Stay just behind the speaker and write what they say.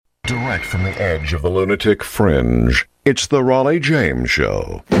Direct from the edge of the lunatic fringe, it's the Raleigh James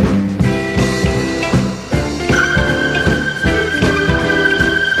Show.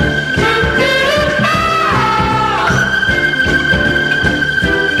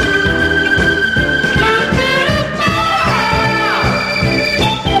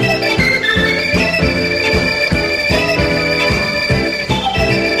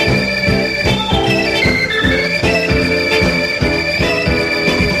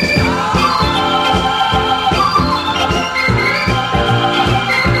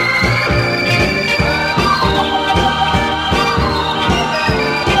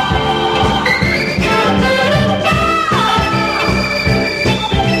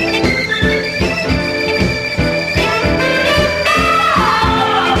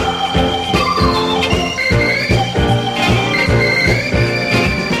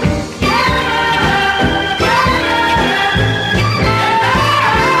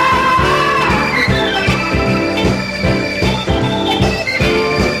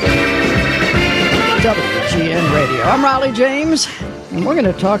 I'm Raleigh James, and we're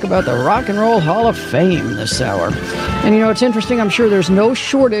going to talk about the Rock and Roll Hall of Fame this hour. And, you know, it's interesting. I'm sure there's no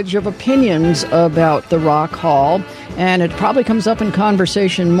shortage of opinions about the Rock Hall, and it probably comes up in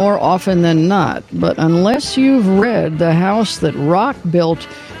conversation more often than not. But unless you've read The House That Rock Built,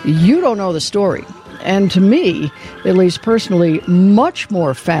 you don't know the story. And to me, at least personally, much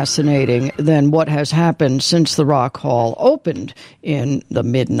more fascinating than what has happened since the Rock Hall opened in the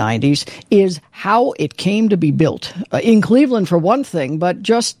mid-'90s is how it came to be built. In Cleveland, for one thing, but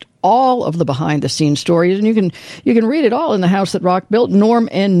just all of the behind-the-scenes stories, and you can read it all in The House That Rock Built. Norm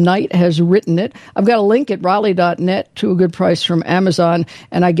N. Knight has written it. I've got a link at Raleigh.net to a good price from Amazon,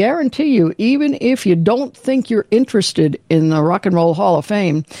 and I guarantee you, even if you don't think you're interested in the Rock and Roll Hall of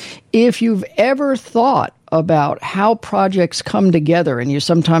Fame, if you've ever thought about how projects come together, and you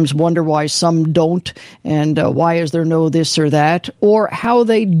sometimes wonder why some don't, and why is there no this or that, or how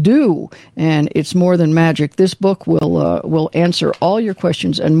they do, and it's more than magic. This book will answer all your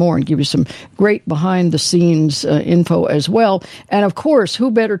questions and more, and give you some great behind-the-scenes info as well. And of course,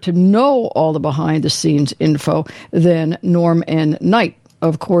 who better to know all the behind-the-scenes info than Norm N. Knight?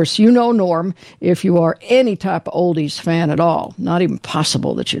 Of course, you know Norm if you are any type of oldies fan at all. Not even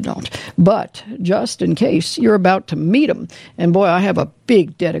possible that you don't. But just in case you're about to meet him, and boy, I have a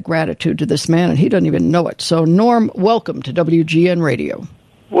big debt of gratitude to this man, and he doesn't even know it. So, Norm, welcome to WGN Radio.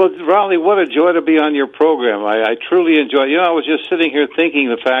 Well, Raleigh, what a joy to be on your program. I truly enjoy it. You know, I was just sitting here thinking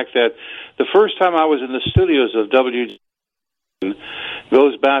the fact that the first time I was in the studios of WGN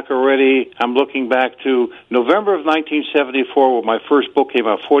goes back already, I'm looking back to November of 1974 when my first book came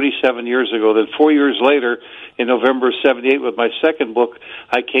out 47 years ago. Then 4 years later, in November of 78 with my second book,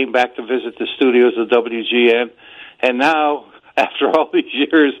 I came back to visit the studios of WGN. And now, after all these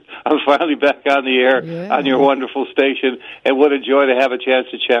years, I'm finally back on the air on your wonderful station, and what a joy to have a chance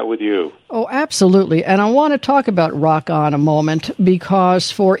to chat with you. Oh, absolutely. And I want to talk about Rock On a moment,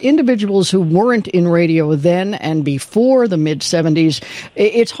 because for individuals who weren't in radio then and before the mid-'70s,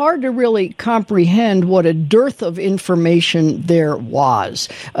 it's hard to really comprehend what a dearth of information there was.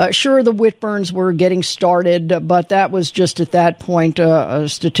 Sure, the Whitburns were getting started, but that was just at that point a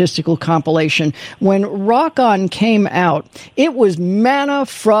statistical compilation. When Rock On came out, it was manna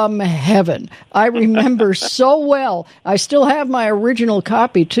from heaven. I remember so well. I still have my original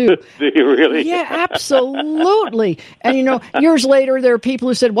copy, too. Do you really? Yeah, absolutely. And, you know, years later, there are people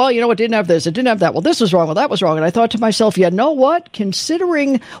who said, well, you know, it didn't have this, it didn't have that. Well, this was wrong, well, that was wrong. And I thought to myself, you know what?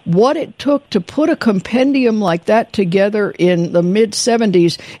 Considering what it took to put a compendium like that together in the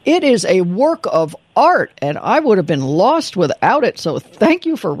mid-'70s, it is a work of art, and I would have been lost without it. So thank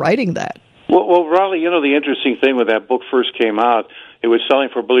you for writing that. Well, Raleigh, you know, the interesting thing when that book first came out, it was selling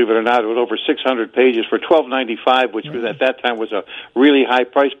for, believe it or not, it was over 600 pages for $12.95, which was at that time was a really high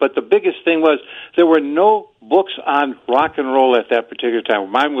price. But the biggest thing was there were no books on rock and roll at that particular time.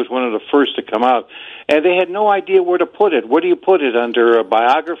 Mine was one of the first to come out, and they had no idea where to put it. Where do you put it? Under a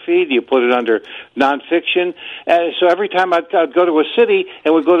biography? Do you put it under nonfiction? So every time I'd go to a city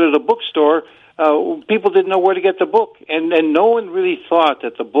and would go to the bookstore, people didn't know where to get the book, and no one really thought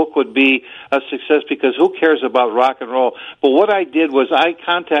that the book would be a success, because who cares about rock and roll? But what I did was I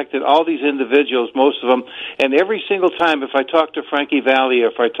contacted all these individuals, most of them, and every single time, if I talked to Frankie Valli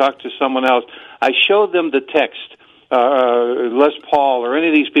or if I talked to someone else, I showed them the text, Les Paul or any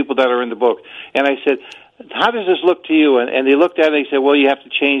of these people that are in the book, and I said, how does this look to you? And they looked at it and they said, well, you have to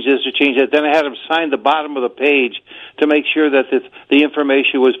change this or change that. Then I had them sign the bottom of the page to make sure that the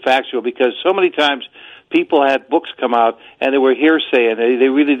information was factual, because so many times people had books come out and they were hearsay, and they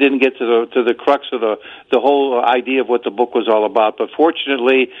really didn't get to the crux of the whole idea of what the book was all about. But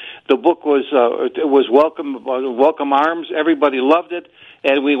fortunately, the book was welcome arms. Everybody loved it.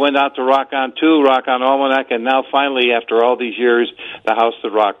 And we went out to Rock On 2, Rock On Almanac, and now finally, after all these years, The House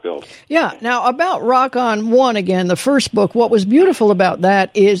That Rock Built. Yeah. Now, about Rock On 1, again, the first book, what was beautiful about that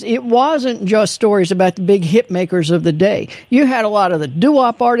is it wasn't just stories about the big hit makers of the day. You had a lot of the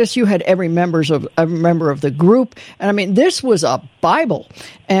doo-wop artists. You had every member of the group. And, I mean, this was a Bible.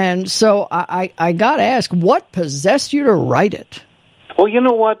 And so I got to ask, what possessed you to write it? Well, you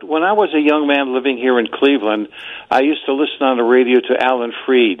know what? When I was a young man living here in Cleveland, I used to listen on the radio to Alan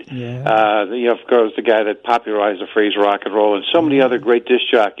Freed. Yeah. Of course, the guy that popularized the phrase rock and roll, and so many other great disc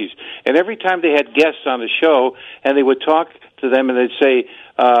jockeys. And every time they had guests on the show, and they would talk to them, and they'd say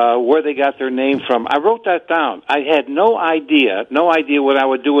where they got their name from. I wrote that down. I had no idea what I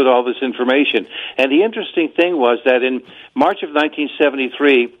would do with all this information. And the interesting thing was that in March of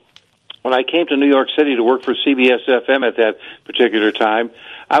 1973, when I came to New York City to work for CBS FM at that particular time,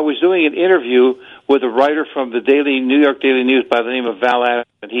 I was doing an interview with a writer from the New York Daily News by the name of Val Adams,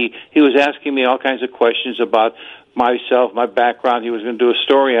 and he was asking me all kinds of questions about myself, my background. He was going to do a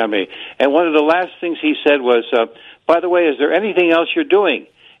story on me. And one of the last things he said was, by the way, is there anything else you're doing?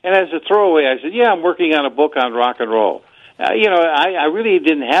 And as a throwaway, I said, yeah, I'm working on a book on rock and roll. I really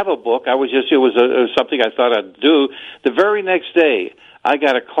didn't have a book. It was something I thought I'd do. The very next day, I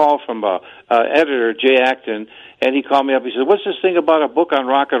got a call from editor, Jay Acton, and he called me up. He said, what's this thing about a book on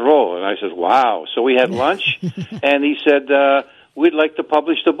rock and roll? And I said, wow. So we had lunch, and he said, we'd like to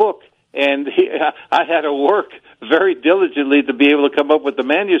publish the book. And I had to work very diligently to be able to come up with the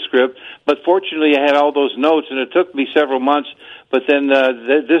manuscript, but fortunately I had all those notes, and it took me several months. But then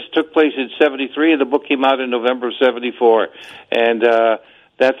this took place in 73, and the book came out in November of 74. And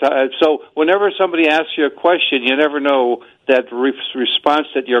that's so whenever somebody asks you a question, you never know that response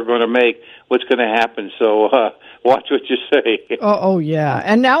that you're going to make, what's going to happen. So watch what you say. Oh, yeah.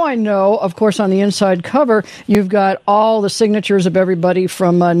 And now I know, of course, on the inside cover, you've got all the signatures of everybody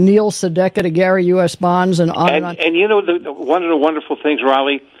from Neil Sedaka to Gary U.S. Bonds and on and on. And you know, one of the wonderful things,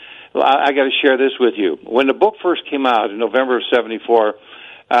 Raleigh, I got to share this with you. When the book first came out in November of 74,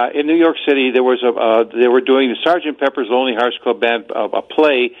 in New York City, they were doing the Sgt. Pepper's Lonely Hearts Club Band, a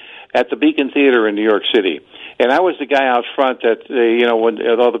play at the Beacon Theater in New York City. And I was the guy out front that,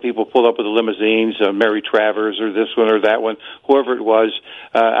 when all the people pulled up with the limousines, Mary Travers or this one or that one, whoever it was,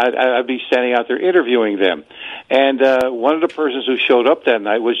 I'd be standing out there interviewing them. And one of the persons who showed up that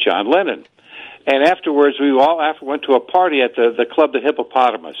night was John Lennon. And afterwards, we all went to a party at the club, the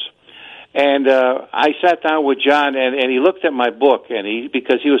Hippopotamus. And I sat down with John, and he looked at my book,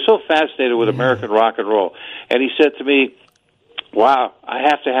 because he was so fascinated with American rock and roll. And he said to me, wow, I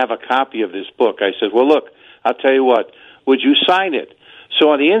have to have a copy of this book. I said, well, look, I'll tell you what, would you sign it? So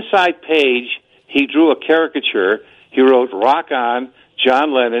on the inside page, he drew a caricature. He wrote, Rock On,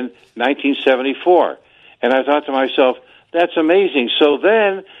 John Lennon, 1974. And I thought to myself, that's amazing. So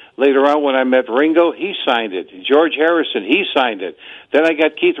then, later on when I met Ringo, he signed it. George Harrison, he signed it. Then I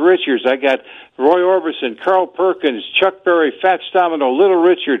got Keith Richards. I got Roy Orbison, Carl Perkins, Chuck Berry, Fats Domino, Little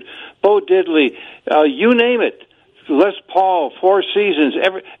Richard, Bo Diddley, you name it. Les Paul, Four Seasons,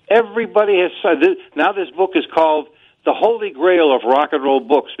 everybody has signed. Now this book is called The Holy Grail of Rock and Roll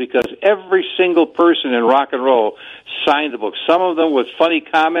Books, because every single person in rock and roll signed the book. Some of them with funny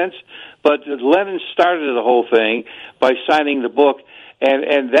comments, but Lennon started the whole thing by signing the book.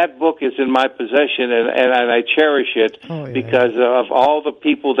 And that book is in my possession, and I cherish it because of all the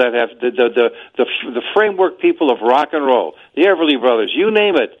people that have the framework people of rock and roll, the Everly Brothers, you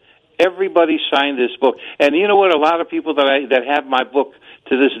name it. Everybody signed this book. And you know what? A lot of people that have my book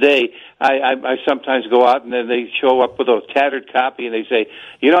to this day, I sometimes go out and then they show up with a tattered copy and they say,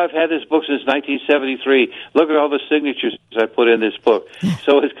 I've had this book since 1973. Look at all the signatures I put in this book.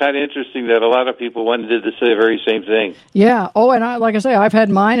 So it's kind of interesting that a lot of people went and did the very same thing. Yeah. Oh, and like I say, I've had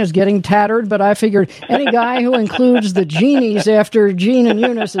mine as getting tattered, but I figured any guy who includes the genies after Gene and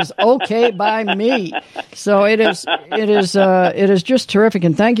Eunice is okay by me. So it is just terrific,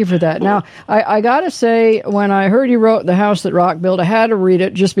 and thank you for that. Now, I got to say, when I heard you wrote The House That Rock Built, I had to read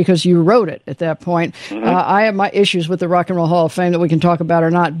it just because you wrote it at that point. Mm-hmm. I have my issues with the Rock and Roll Hall of Fame that we can talk about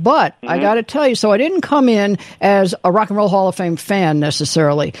or not, but I got to tell you, so I didn't come in as a Rock and Roll Hall of Fame fan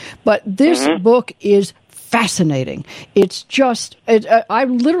necessarily, but this book is fascinating. It's just, I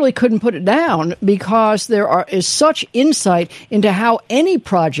literally couldn't put it down because there is such insight into how any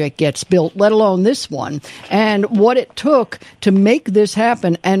project gets built, let alone this one, and what it took to make this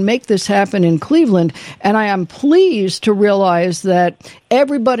happen and make this happen in Cleveland. And I am pleased to realize that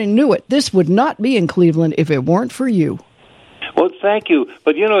everybody knew it. This would not be in Cleveland if it weren't for you. Well, thank you.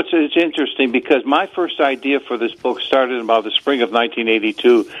 But, you know, it's interesting because my first idea for this book started about the spring of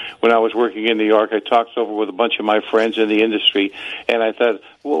 1982 when I was working in New York. I talked over with a bunch of my friends in the industry, and I thought,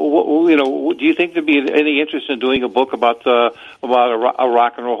 well, you know, do you think there'd be any interest in doing a book about a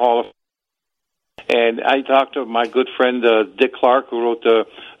Rock and Roll Hall of Fame? And I talked to my good friend Dick Clark, who wrote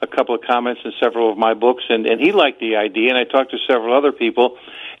a couple of comments in several of my books, and he liked the idea, and I talked to several other people.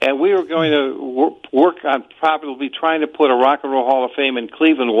 And we were going to work on probably trying to put a Rock and Roll Hall of Fame in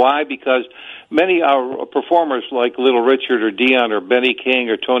Cleveland. Why? Because many performers like Little Richard or Dion or Benny King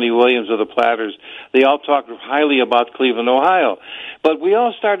or Tony Williams of the Platters, they all talk highly about Cleveland, Ohio. But we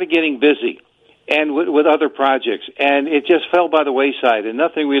all started getting busy and with other projects, and it just fell by the wayside, and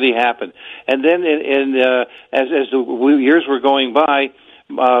nothing really happened. And then as the years were going by,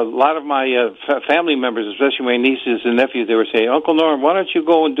 a lot of my family members, especially my nieces and nephews, they were saying, Uncle Norm, why don't you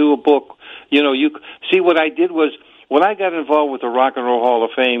go and do a book? You know, you see, what I did was, when I got involved with the Rock and Roll Hall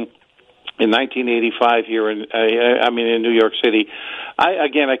of Fame in 1985 here in New York City,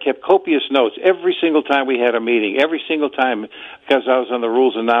 I kept copious notes every single time we had a meeting, every single time, because I was on the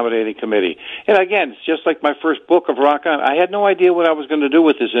Rules and Nominating Committee. And again, it's just like my first book of Rock On. I had no idea what I was going to do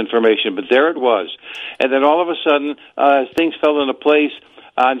with this information, but there it was. And then all of a sudden, things fell into place.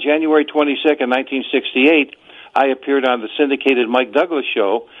 On January 22nd, 1968, I appeared on the syndicated Mike Douglas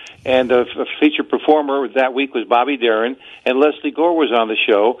show, and the featured performer that week was Bobby Darin, and Leslie Gore was on the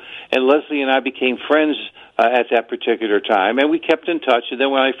show, and Leslie and I became friends at that particular time, and we kept in touch. And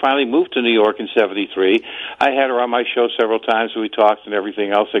then when I finally moved to New York in 73, I had her on my show several times, and we talked and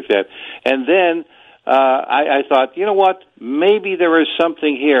everything else like that. And then I thought, you know what, maybe there is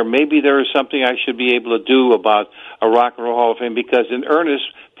something here. Maybe there is something I should be able to do about a Rock and Roll Hall of Fame, because in earnest,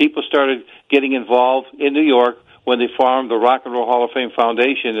 people started getting involved in New York when they formed the Rock and Roll Hall of Fame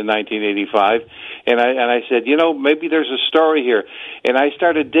Foundation in 1985. And I said, you know, maybe there's a story here. And I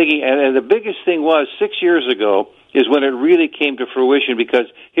started digging, and the biggest thing was 6 years ago is when it really came to fruition, because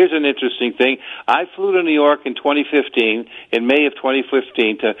here's an interesting thing. I flew to New York in 2015, in May of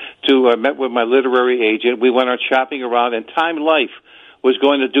 2015, to met with my literary agent. We went out shopping around, and Time Life was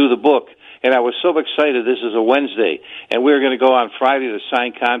going to do the book. And I was so excited. This is a Wednesday, and we were going to go on Friday to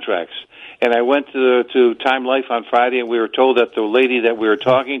sign contracts. And I went to Time Life on Friday, and we were told that the lady that we were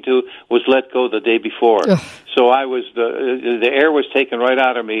talking to was let go the day before. Ugh. So I was the air was taken right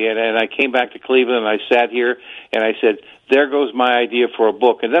out of me, and I came back to Cleveland, and I sat here, and I said, there goes my idea for a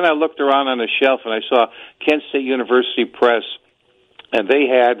book. And then I looked around on the shelf, and I saw Kent State University Press, and they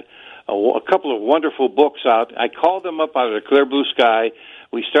had a couple of wonderful books out. I called them up out of the clear blue sky.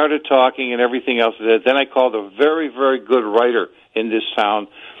 We started talking and everything else. Then I called a very, very good writer in this town,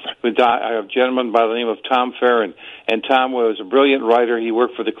 a gentleman by the name of Tom Farron. And Tom was a brilliant writer. He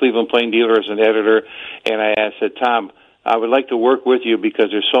worked for the Cleveland Plain Dealer as an editor. And I said, Tom, I would like to work with you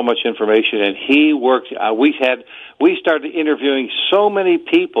because there's so much information. And he worked. We started interviewing so many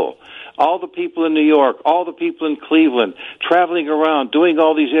people. All the people in New York, all the people in Cleveland, traveling around, doing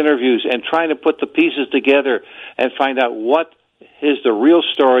all these interviews and trying to put the pieces together and find out what is the real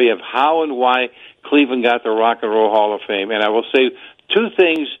story of how and why Cleveland got the Rock and Roll Hall of Fame. And I will say two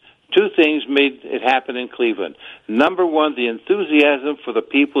things made it happen in Cleveland. Number one, the enthusiasm for the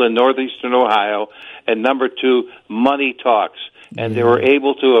people in northeastern Ohio, and number two, money talks. And they were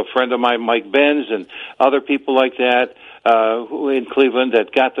able to, a friend of mine, Mike Benz, and other people like that in Cleveland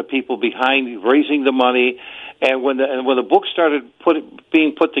that got the people behind raising the money. And when the book started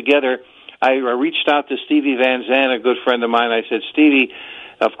being put together, I reached out to Stevie Van Zandt, a good friend of mine. I said, Stevie,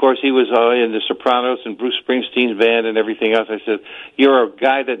 of course, he was in the Sopranos and Bruce Springsteen's band and everything else. I said, you're a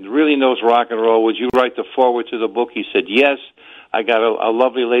guy that really knows rock and roll. Would you write the foreword to the book? He said, yes. I got a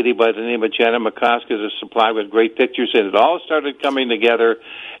lovely lady by the name of Janet McCosker to supply with great pictures, and it all started coming together.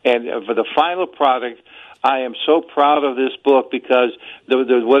 And for the final product, I am so proud of this book because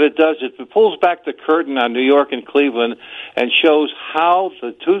what it does is it pulls back the curtain on New York and Cleveland and shows how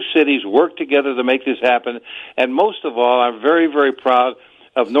the two cities work together to make this happen. And most of all, I'm very, very proud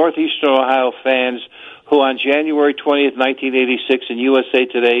of Northeastern Ohio fans who on January 20th, 1986 in USA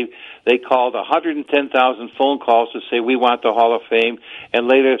Today, they called 110,000 phone calls to say we want the Hall of Fame, and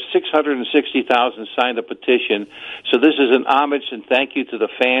later 660,000 signed a petition. So this is an homage and thank you to the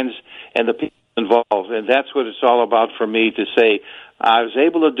fans and the people involved, and that's what it's all about for me to say. I was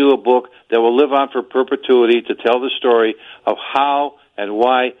able to do a book that will live on for perpetuity to tell the story of how and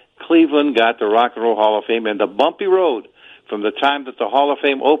why Cleveland got the Rock and Roll Hall of Fame and the bumpy road from the time that the Hall of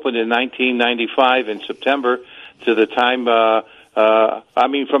Fame opened in 1995 in September to the time, from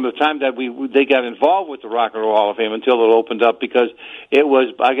the time that they got involved with the Rock and Roll Hall of Fame until it opened up, because it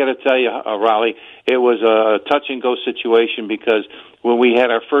was, I got to tell you, Raleigh, it was a touch-and-go situation, because when we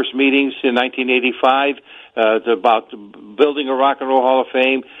had our first meetings in 1985 about building a Rock and Roll Hall of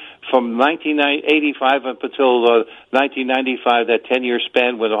Fame, from 1985 up until 1995, that 10-year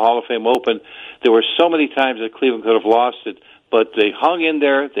span when the Hall of Fame opened, there were so many times that Cleveland could have lost it, but they hung in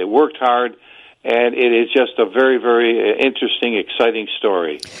there, they worked hard, and it is just a very, very interesting, exciting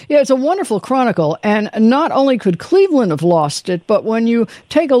story. Yeah, it's a wonderful chronicle. And not only could Cleveland have lost it, but when you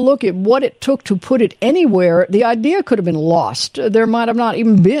take a look at what it took to put it anywhere, the idea could have been lost. There might have not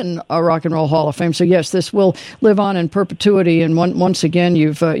even been a Rock and Roll Hall of Fame. So, yes, this will live on in perpetuity. And once again,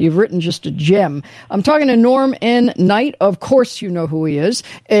 you've written just a gem. I'm talking to Norm N. Knight. Of course, you know who he is.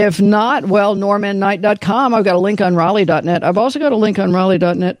 If not, well, normnknight.com. I've got a link on Raleigh.net. I've also got a link on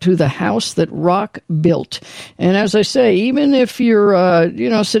Raleigh.net to the house that Rock built. And as I say, even if you're,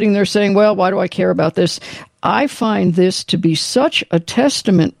 sitting there saying, well, why do I care about this? I find this to be such a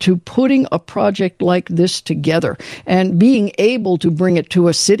testament to putting a project like this together and being able to bring it to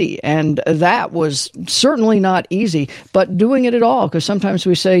a city. And that was certainly not easy, but doing it at all, because sometimes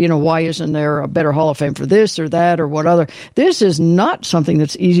we say, why isn't there a better Hall of Fame for this or that or what other? This is not something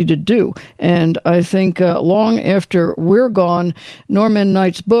that's easy to do. And I think long after we're gone, Norm N.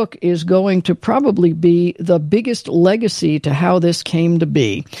 Knight's book is going to probably be the biggest legacy to how this came to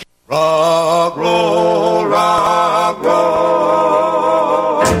be. Rock, roll, rock,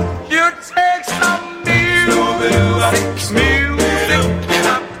 roll. You take some music,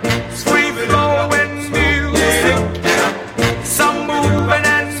 sweet flowing music, some moving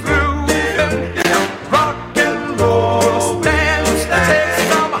and grooving, rock and roll dance. Take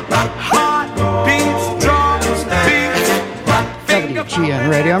some heartbeats, drums, beats,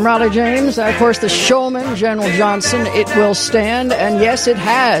 WGN Radio. I'm Raleigh James. Of course, the showman, General Johnson. It will stand, and yes, it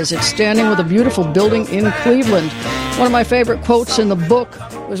has. It's standing with a beautiful building in Cleveland. One of my favorite quotes in the book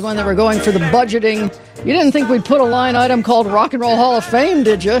was when they were going for the budgeting. You didn't think we'd put a line item called Rock and Roll Hall of Fame,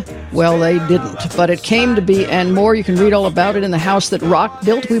 did you? Well, they didn't, but it came to be, and more. You can read all about it in The House That Rock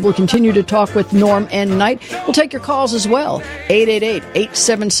Built. We will continue to talk with Norm N. Knight. We'll take your calls as well.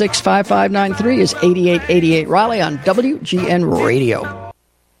 888-876-5593 is 8888 Raleigh on WGN Radio.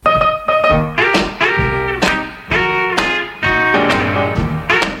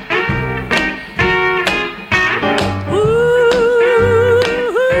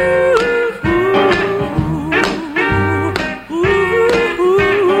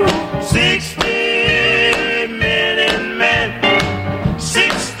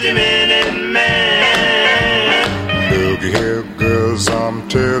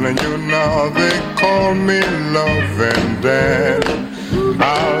 Telling you now, they call me love and dad.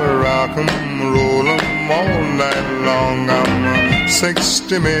 I'll rock 'em, roll 'em all night long. I'm a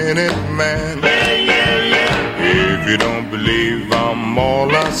 60-minute man. If you don't believe I'm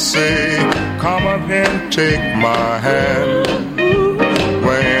all I say, come up and take my hand.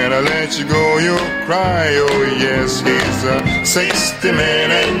 When I let you go, you'll cry. Oh yes, he's a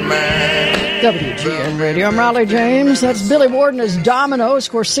 60-minute man. WGN Radio. I'm Raleigh James. That's Billy Ward and his Dominoes.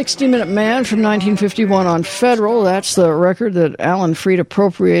 Of course, 60-Minute Man from 1951 on Federal. That's the record that Alan Freed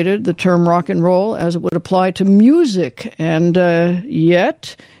appropriated the term rock and roll as it would apply to music. And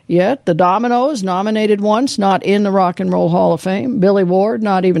yet, the Dominoes, nominated once, not in the Rock and Roll Hall of Fame. Billy Ward,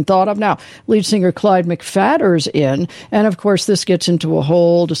 not even thought of. Now, lead singer Clyde McPhatter's in. And, of course, this gets into a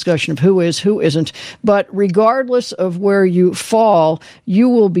whole discussion of who is, who isn't. But regardless of where you fall, you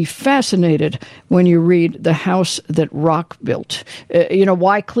will be fascinated when you read The House That Rock Built.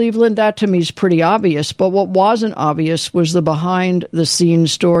 Why Cleveland? That, to me, is pretty obvious. But what wasn't obvious was the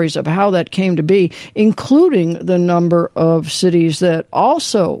behind-the-scenes stories of how that came to be, including the number of cities that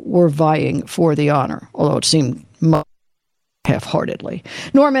also were vying for the honor, although it seemed half-heartedly.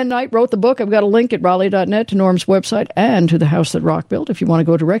 Norm N. Knight wrote the book. I've got a link at Raleigh.net to Norm's website and to The House That Rock Built if you want to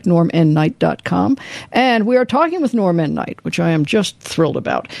go direct, normnknight.com. And we are talking with Norm N. Knight, which I am just thrilled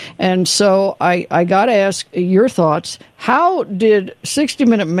about. And so I got to ask your thoughts. How did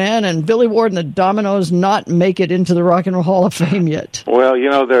 60-Minute Man and Billy Ward and the Dominoes not make it into the Rock and Roll Hall of Fame yet? Well,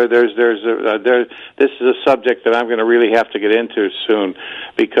 this is a subject that I'm going to really have to get into soon,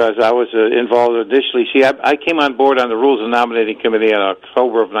 because I was involved initially. See, I came on board on the Rules and Nominating Committee in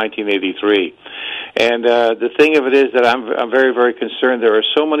October of 1983, and the thing of it is that I'm very, very concerned. There are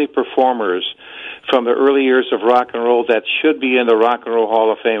so many performers from the early years of rock and roll that should be in the Rock and Roll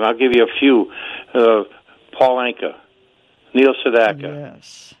Hall of Fame. I'll give you a few. Paul Anka, Neil Sedaka,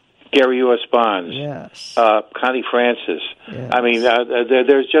 Yes. Gary U.S. Bonds, Yes. Connie Francis. Yes. I mean,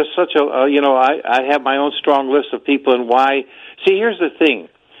 there's just such a, I have my own strong list of people and why. See, here's the thing.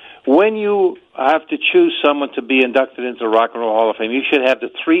 When you have to choose someone to be inducted into the Rock and Roll Hall of Fame, you should have the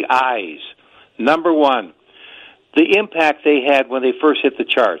three I's. Number one, the impact they had when they first hit the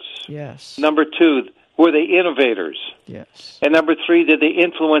charts. Yes. Number two, were they innovators? Yes. And number three, did they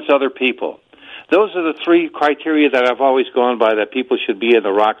influence other people? Those are the three criteria that I've always gone by that people should be in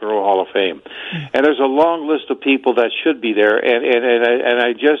the Rock and Roll Hall of Fame. And there's a long list of people that should be there, and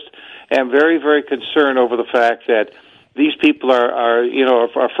I just am very, very concerned over the fact that these people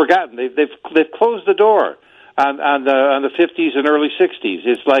are forgotten. They've closed the door on the 50s and early 60s.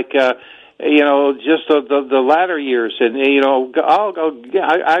 It's like just the latter years, and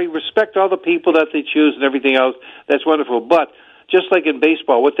I respect all the people that they choose and everything else. That's wonderful, but just like in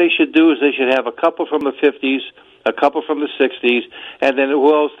baseball, what they should do is they should have a couple from the 50s, a couple from the 60s, and then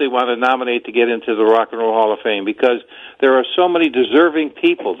who else they want to nominate to get into the Rock and Roll Hall of Fame, because there are so many deserving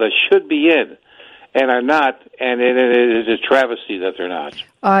people that should be in and are not, and it is a travesty that they're not.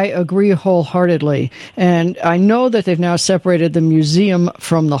 I agree wholeheartedly. And I know that they've now separated the museum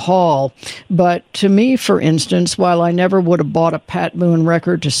from the hall. But to me, for instance, while I never would have bought a Pat Boone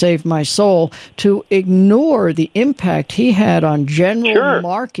record to save my soul, to ignore the impact he had on general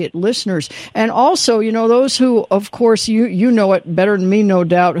market listeners. And also, those who, of course, you know it better than me, no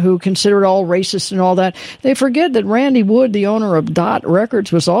doubt, who consider it all racist and all that, they forget that Randy Wood, the owner of Dot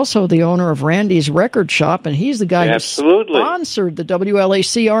Records, was also the owner of Randy's Record Shop, and he's the guy who sponsored the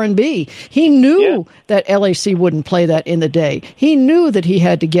WLAC R&B. He knew that LAC wouldn't play that in the day. He knew that he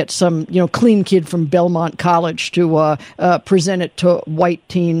had to get some, clean kid from Belmont College to present it to white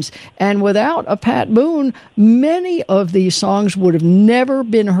teens. And without a Pat Boone, many of these songs would have never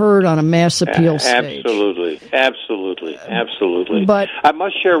been heard on a mass appeal stage. Absolutely. But I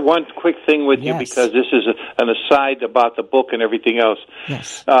must share one quick thing with you, because this is an aside about the book and everything else.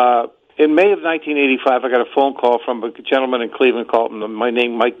 Yes. In May of 1985, I got a phone call from a gentleman in Cleveland called my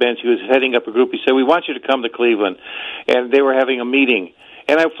name, Mike Benz. He was heading up a group. He said, "We want you to come to Cleveland." And they were having a meeting.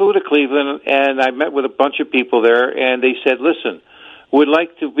 And I flew to Cleveland, and I met with a bunch of people there, and they said, "Listen, we'd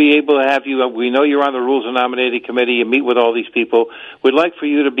like to be able to have you. We know you're on the Rules and Nominating Committee. You meet with all these people. We'd like for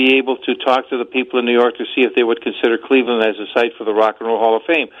you to be able to talk to the people in New York to see if they would consider Cleveland as a site for the Rock and Roll Hall of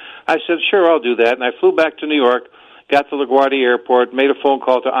Fame." I said, "Sure, I'll do that." And I flew back to New York, got to LaGuardia Airport, made a phone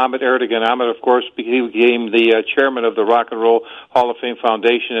call to Ahmet Erdogan. Ahmet, of course, he became the chairman of the Rock and Roll Hall of Fame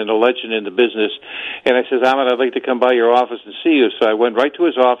Foundation and a legend in the business. And I said, "Ahmet, I'd like to come by your office and see you." So I went right to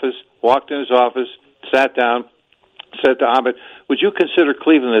his office, walked in his office, sat down, said to Ahmet, "Would you consider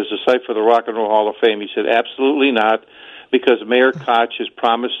Cleveland as a site for the Rock and Roll Hall of Fame?" He said, "Absolutely not, because Mayor Koch has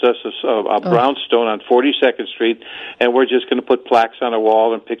promised us a brownstone on 42nd Street, and we're just going to put plaques on a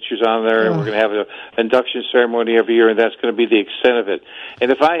wall and pictures on there, and we're going to have an induction ceremony every year, and that's going to be the extent of it." And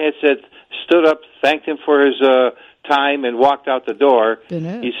if I had stood up, thanked him for his time, and walked out the door,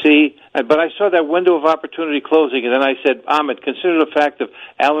 you see, but I saw that window of opportunity closing, and then I said, "Ahmet, consider the fact of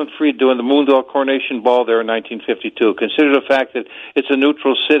Alan Freed doing the Moondog Coronation Ball there in 1952. Consider the fact that it's a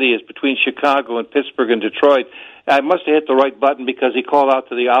neutral city. It's between Chicago and Pittsburgh and Detroit." I must have hit the right button, because he called out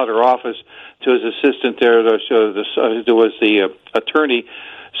to the outer office to his assistant there. There was the attorney,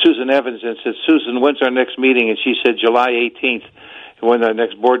 Susan Evans, and said, "Susan, when's our next meeting?" And she said, "July 18th, when our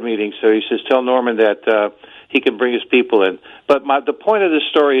next board meeting." So he says, "Tell Norman that he can bring his people in." But the point of this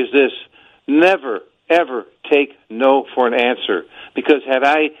story is this: never, ever take no for an answer. Because had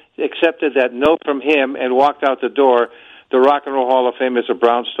I accepted that no from him and walked out the door, the Rock and Roll Hall of Fame is a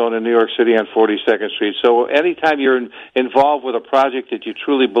brownstone in New York City on 42nd Street. So anytime you're involved with a project that you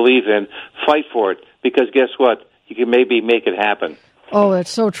truly believe in, fight for it, because guess what? You can maybe make it happen. Oh,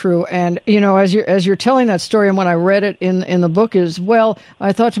 that's so true. And, as you're telling that story, and when I read it in the book as well,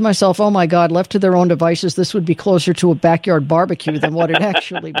 I thought to myself, oh, my God, left to their own devices, this would be closer to a backyard barbecue than what it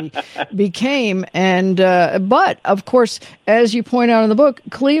actually became. And but, of course, as you point out in the book,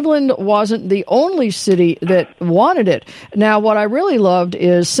 Cleveland wasn't the only city that wanted it. Now, what I really loved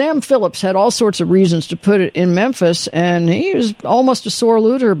is Sam Phillips had all sorts of reasons to put it in Memphis, and he was almost a sore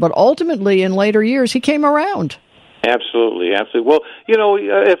loser. But ultimately, in later years, he came around. Absolutely. Well,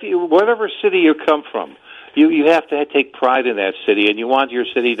 whatever city you come from, you have to take pride in that city, and you want your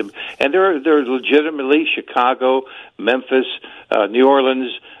city to. And there are legitimately Chicago, Memphis, New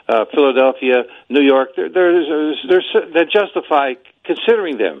Orleans, Philadelphia, New York. That justify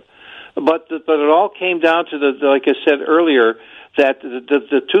considering them. But it all came down to like I said earlier, that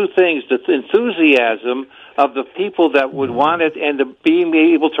the two things, the enthusiasm of the people that would want it and the being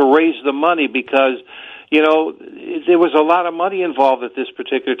able to raise the money, because, there was a lot of money involved at this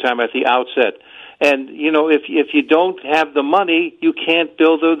particular time at the outset. And, if you don't have the money, you can't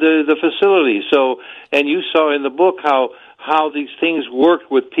build the facility. So, and you saw in the book how these things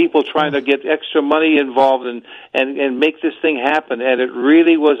worked with people trying to get extra money involved and make this thing happen. And it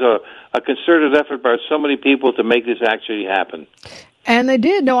really was a concerted effort by so many people to make this actually happen. And they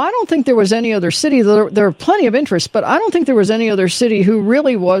did. No, I don't think there was any other city. There are plenty of interest, but I don't think there was any other city who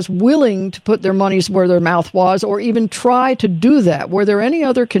really was willing to put their monies where their mouth was or even try to do that. Were there any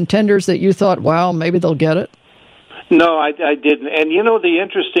other contenders that you thought, wow, maybe they'll get it? No, I didn't. And the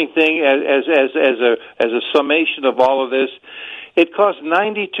interesting thing, as a summation of all of this, it cost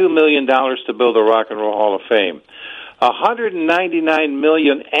 $92 million to build the Rock and Roll Hall of Fame. $199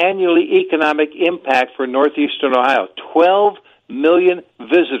 million annually economic impact for Northeastern Ohio. 12 million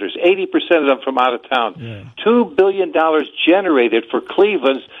visitors, 80% of them from out of town. Yeah. $2 billion generated for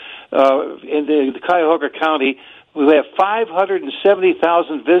Cleveland's in the Cuyahoga County. We have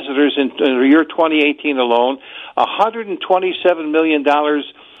 570,000 visitors in the year 2018 alone. $127 million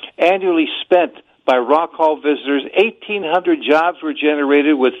annually spent by Rock Hall visitors. 1,800 jobs were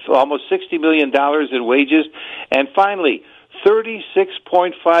generated with almost $60 million in wages. And finally,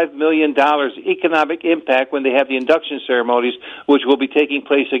 $36.5 million economic impact when they have the induction ceremonies, which will be taking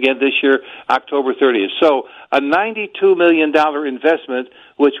place again this year, October 30th. So a $92 million investment,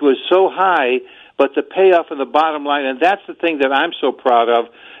 which was so high, but the payoff in the bottom line, and that's the thing that I'm so proud of,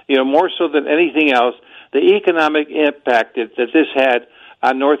 more so than anything else, the economic impact that this had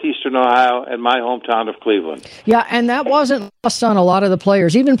on Northeastern Ohio and my hometown of Cleveland. Yeah, and that wasn't lost on a lot of the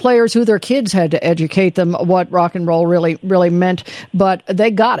players, even players who their kids had to educate them what rock and roll really meant, but they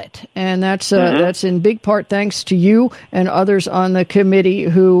got it. And that's in big part thanks to you and others on the committee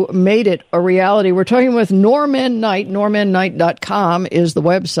who made it a reality. We're talking with Norman Knight. NormanKnight.com is the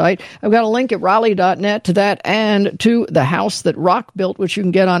website. I've got a link at Raleigh.net to that and to The House That Rock Built, which you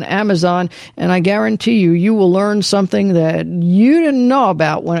can get on Amazon. And I guarantee you will learn something that you didn't know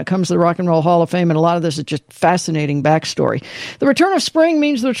about when it comes to the Rock and Roll Hall of Fame, and a lot of this is just fascinating backstory. The return of spring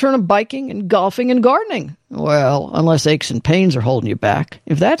means the return of biking and golfing and gardening. Well, unless aches and pains are holding you back.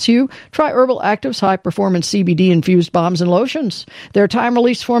 If that's you, try Herbal Active's high-performance CBD-infused balms and lotions. Their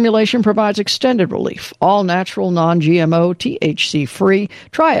time-release formulation provides extended relief. All natural, non-GMO, THC-free.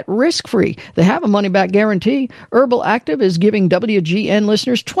 Try it risk-free. They have a money-back guarantee. Herbal Active is giving WGN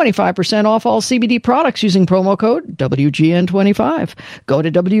listeners 25% off all CBD products using promo code WGN25. Go to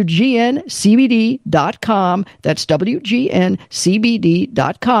WGNCBD.com. That's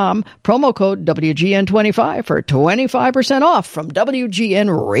WGNCBD.com. Promo code WGN25 for 25% off from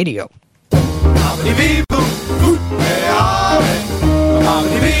WGN Radio. You're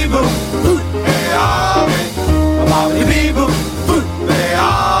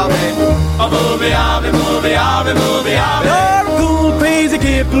a cool, crazy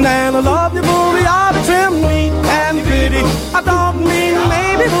kitten, and I love you, booby. I'll be trim, neat, and pretty. I don't mean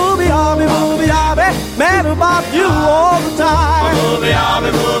maybe, booby, I'll be mad about you all the time. You're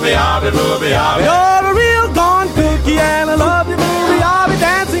a real gone cookie, and I love you, booby. I'll be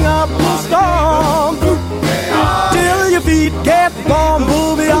dancing up the storm till your feet get warm,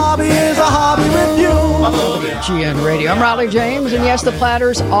 booby. Hobby is a hobby with you. GN Radio. I'm Raleigh James, and yes, the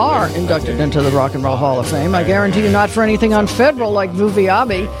Platters are inducted into the Rock and Roll Hall of Fame. I guarantee you not for anything on federal like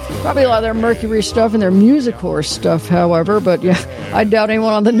VuviAbby. Probably a lot of their Mercury stuff and their Music Horse stuff, however. But yeah, I doubt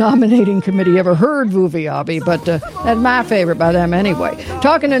anyone on the nominating committee ever heard VuviAbby, but that's my favorite by them anyway.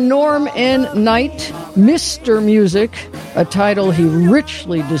 Talking to Norm N. Knight, Mr. Music, a title he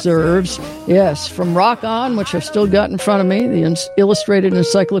richly deserves. Yes, from Rock On, which I've still got in front of me, the Illustrated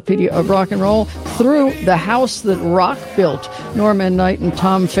Encyclopedia of Rock and Roll, through The House That Rock Built, Norm N. Knight and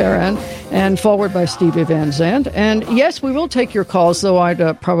Tom Farran, and forward by Stevie Van Zandt. And yes, we will take your calls, though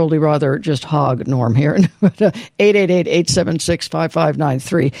I'd probably rather just hog Norm here.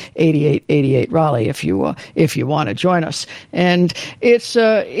 888-876-5593, 8888 Raleigh, if you want to join us. And it's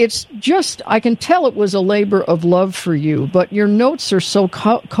just, I can tell it was a labor of love for you, but your notes are so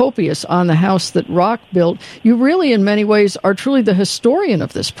copious on The House That Rock Built. You really, in many ways, are truly the historian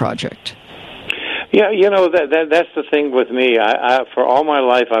of this project. Yeah, that's the thing with me. I for all my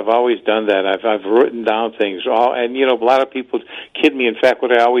life I've always done that. I've written down things. A lot of people kid me. In fact,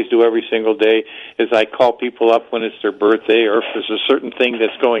 what I always do every single day is I call people up when it's their birthday, or if there's a certain thing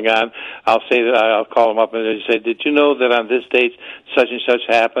that's going on. I'll say that I'll call them up and say, "Did you know that on this date such and such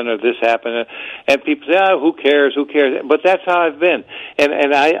happened or this happened?" And people say, "Oh, who cares? Who cares?" But that's how I've been.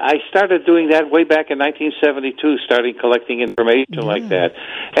 And I started doing that way back in 1972, starting collecting information like that.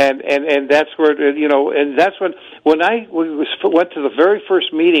 And that's where and that's when I went to the very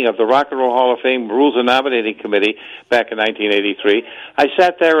first meeting of the Rock and Roll Hall of Fame Rules and Nominating Committee back in 1983. I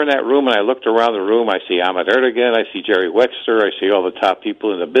sat there in that room and I looked around the room. I see Ahmet Ertegun, I see Jerry Wexler, I see all the top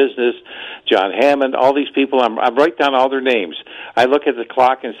people in the business, John Hammond, all these people. I write down all their names. I look at the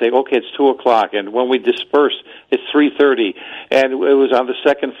clock and say, okay, it's 2:00, and when we disperse, it's 3:30, and it was on the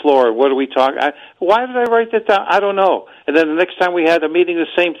second floor. What are we talking? Why did I write that down? I don't know. And then the next time we had a meeting, the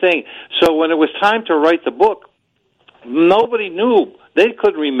same thing. So when it was time to write the book, nobody knew. They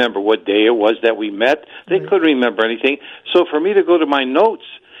couldn't remember what day it was that we met. They couldn't remember anything. So for me to go to my notes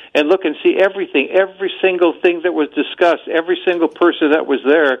and look and see everything, every single thing that was discussed, every single person that was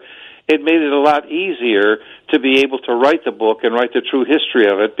there, it made it a lot easier to be able to write the book and write the true history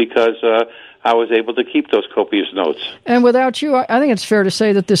of it, because I was able to keep those copious notes. And without you, I think it's fair to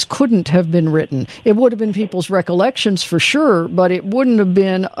say that this couldn't have been written. It would have been people's recollections for sure, but it wouldn't have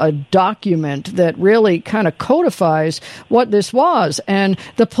been a document that really kind of codifies what this was. And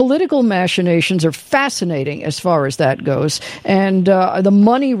the political machinations are fascinating as far as that goes. And the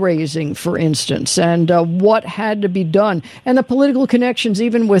money raising, for instance, and what had to be done. And the political connections,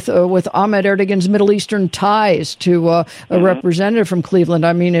 even with Ahmet Ertegun's Middle Eastern ties to a representative from Cleveland.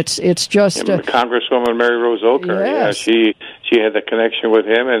 I mean, it's just... Congresswoman Mary Rose Oker, yes. she had the connection with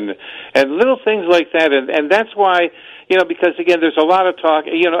him, and little things like that, and that's why, because again, there's a lot of talk.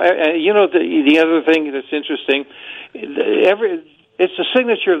 The other thing that's interesting, it's the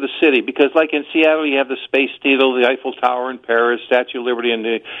signature of the city, because like in Seattle, you have the Space Needle, the Eiffel Tower in Paris, Statue of Liberty in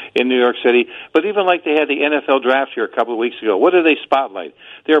New York City. But even like they had the NFL draft here a couple of weeks ago, what did they spotlight?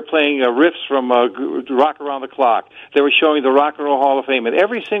 They were playing riffs from Rock Around the Clock. They were showing the Rock and Roll Hall of Fame. And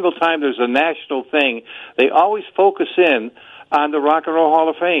every single time there's a national thing, they always focus in on the Rock and Roll Hall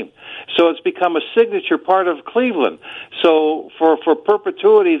of Fame. So it's become a signature part of Cleveland. So for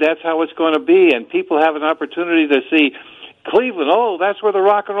perpetuity, that's how it's going to be. And people have an opportunity to see Cleveland, that's where the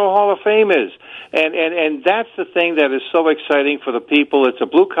Rock and Roll Hall of Fame is. And that's the thing that is so exciting for the people. It's a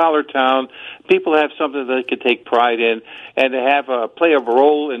blue-collar town. People have something that they can take pride in, and to have play a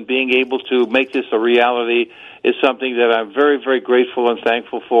role in being able to make this a reality is something that I'm very, very grateful and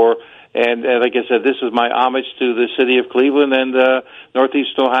thankful for. And like I said, this is my homage to the city of Cleveland and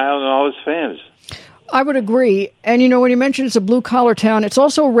Northeast Ohio and all its fans. I would agree. And, when you mentioned it's a blue-collar town, it's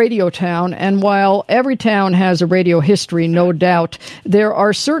also a radio town. And while every town has a radio history, no doubt, there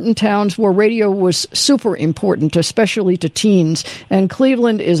are certain towns where radio was super important, especially to teens. And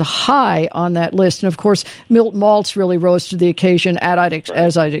Cleveland is high on that list. And, of course, Milt Maltz really rose to the occasion,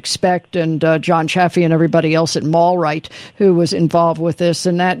 as I'd expect, and John Chaffee and everybody else at Mallrite who was involved with this.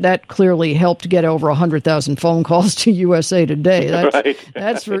 And that clearly helped get over 100,000 phone calls to USA Today.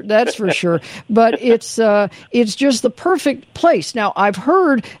 That's for sure. But it's just the perfect place. Now, I've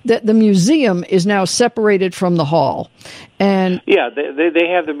heard that the museum is now separated from the hall, and they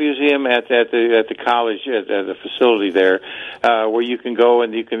have the museum at the college at the facility there, where you can go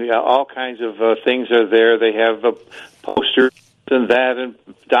and you can all kinds of things are there. They have posters and that, and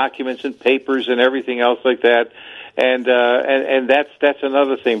documents and papers and everything else like that. And that's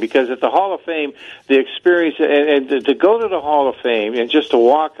another thing, because at the Hall of Fame, the experience and to go to the Hall of Fame and just to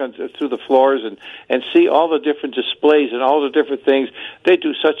walk through the floors and see all the different displays and all the different things, they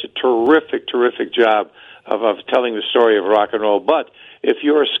do such a terrific job of telling the story of rock and roll. But if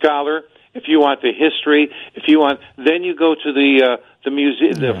you're a scholar, if you want the history, then you go to the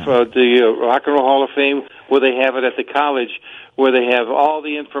museum, the Rock and Roll Hall of Fame, where they have it at the college, where they have all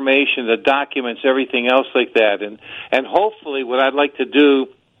the information, the documents, everything else like that. And hopefully what I'd like to do,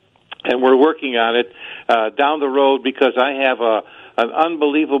 and we're working on it down the road, because I have an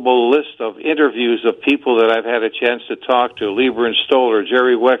unbelievable list of interviews of people that I've had a chance to talk to, Lieber and Stoller,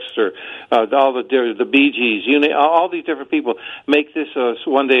 Jerry Wexler, all the Bee Gees, all these different people. Make this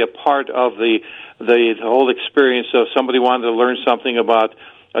one day a part of the whole experience. So if somebody wanted to learn something about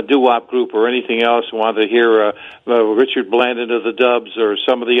a doo-wop group or anything else, wanted to hear Richard Blandon of the Dubs, or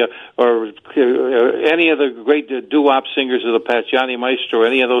some of the or any of the great doo-wop singers of the past, Johnny Maestro,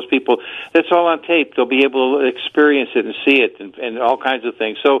 any of those people, that's all on tape. They'll be able to experience it and see it, and all kinds of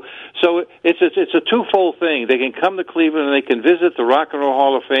things. So it's a twofold thing. They can come to Cleveland and they can visit the Rock and Roll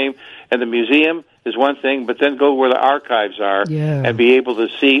Hall of Fame and the museum, is one thing, but then go where the archives are and be able to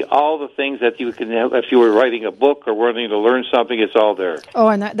see all the things that you can, if you were writing a book or wanting to learn something, it's all there. Oh,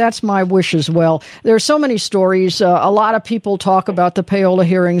 and that's my wish as well. There are so many stories. A lot of people talk about the payola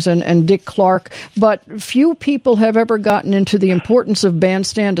hearings and Dick Clark, but few people have ever gotten into the importance of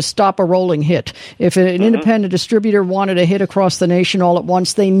Bandstand to stop a rolling hit. If an independent distributor wanted a hit across the nation all at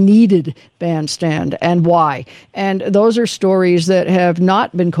once, they needed Bandstand, and why. And those are stories that have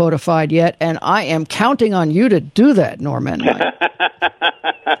not been codified yet, and I am counting on you to do that, Norman.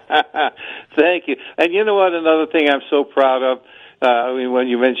 Thank you. And you know what? Another thing I'm so proud of, when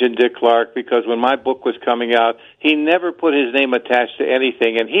you mentioned Dick Clark, because when my book was coming out, he never put his name attached to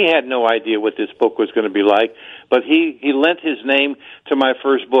anything, and he had no idea what this book was going to be like, but he lent his name to my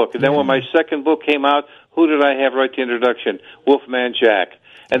first book. And then when my second book came out, who did I have write the introduction? Wolfman Jack.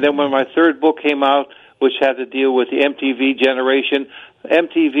 And then when my third book came out, which had to deal with the MTV generation,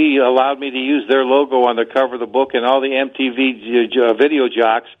 MTV allowed me to use their logo on the cover of the book, and all the MTV video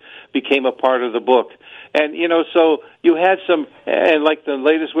jocks became a part of the book. And, so you had some, and like the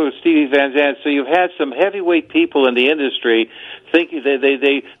latest one with Stevie Van Zandt, so you've had some heavyweight people in the industry thinking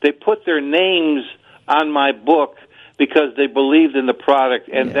they put their names on my book because they believed in the product,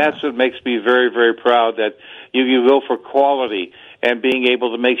 and that's what makes me very, very proud that you go for quality and being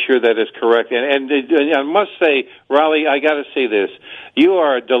able to make sure that it's correct. And I must say, Raleigh, I got to say this. You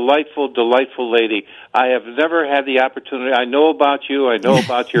are a delightful, delightful lady. I have never had the opportunity. I know about you. I know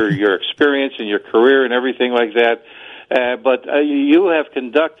about your experience and your career and everything like that. But you have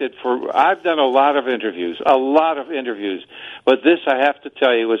conducted I've done a lot of interviews, but this, I have to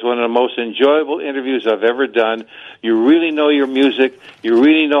tell you, was one of the most enjoyable interviews I've ever done. You really know your music. You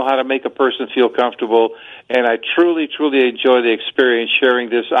really know how to make a person feel comfortable. And I truly, truly enjoy the experience sharing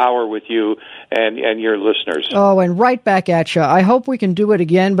this hour with you and your listeners. Oh, and right back at you. I hope we can do it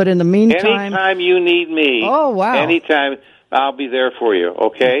again, but in the meantime... Anytime you need me. Oh, wow. Anytime, I'll be there for you,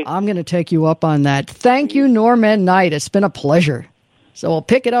 okay? I'm going to take you up on that. Thank you, Norman Knight. It's been a pleasure. So we'll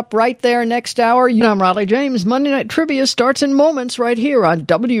pick it up right there next hour. I'm Raleigh James. Monday Night Trivia starts in moments right here on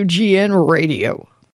WGN Radio.